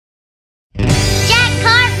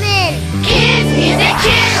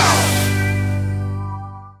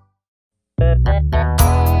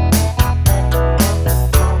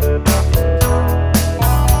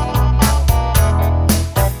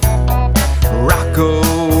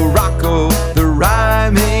Rocco the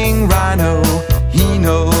Rhyming Rhino. He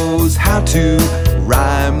knows how to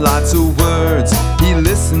rhyme lots of words. He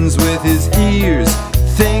listens with his ears,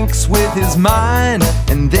 thinks with his mind,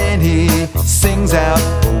 and then he sings out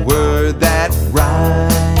a word that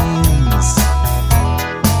rhymes.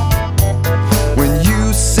 When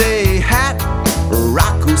you say hat,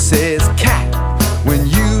 Rocco says cat. When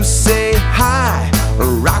you say hi,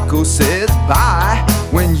 Rocco says bye.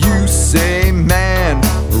 When you say man,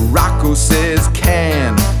 Rocco says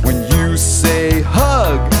can. When you say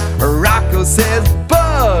hug, Rocco says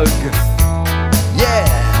bug. Yeah!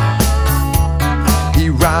 He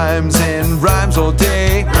rhymes and rhymes all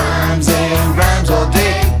day. Rhymes and rhymes all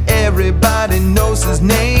day. Everybody knows his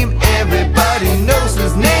name. Everybody knows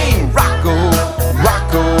his name. Rocco,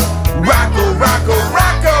 Rocco, Rocco, Rocco,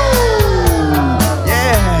 Rocco.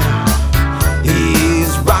 Yeah!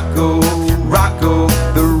 He's Rocco, Rocco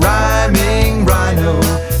the Rhyming Rhino.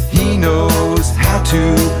 He knows how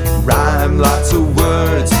to rhyme lots of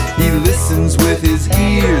words. He listens with his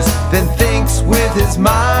ears, then thinks with his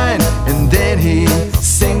mind, and then he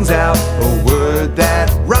sings out a word that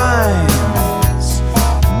rhymes.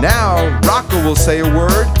 Now Rocco will say a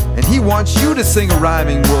word, and he wants you to sing a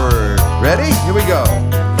rhyming word. Ready? Here we go.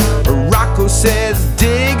 Rocco says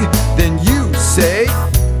dig, then you say.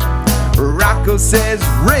 Rocco says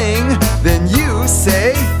ring, then you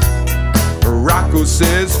say. Rocco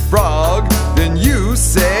says frog, then you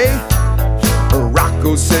say.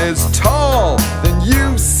 Rocco says tall, then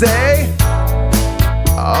you say.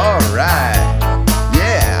 Alright,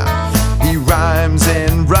 yeah. He rhymes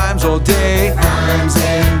and rhymes all day. Rhymes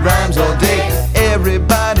and rhymes all day.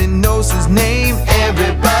 Everybody knows his name.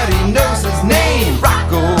 Everybody knows his name.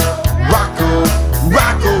 Rocco, Rocco,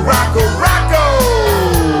 Rocco, Rocco, Rocco.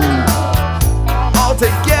 All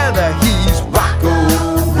together he's Rocco,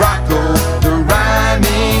 Rocco the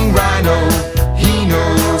Rhyming Rhino. He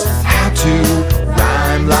knows how to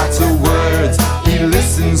rhyme lots of words. He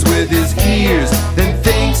listens with his ears, then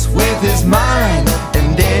thinks with his mind,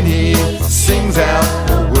 and then he sings out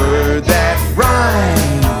a word that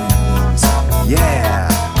rhymes. Yeah!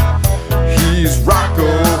 He's Rocco,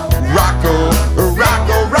 Rocco,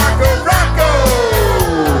 Rocco, Rocco, Rocco!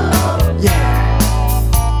 Yeah!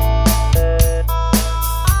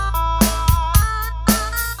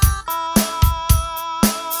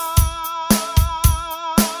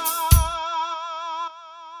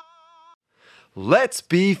 Let's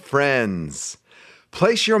be friends.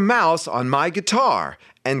 Place your mouse on my guitar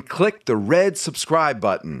and click the red subscribe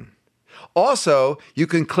button. Also, you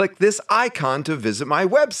can click this icon to visit my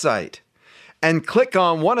website. And click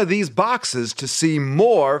on one of these boxes to see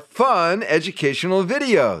more fun educational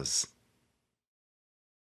videos.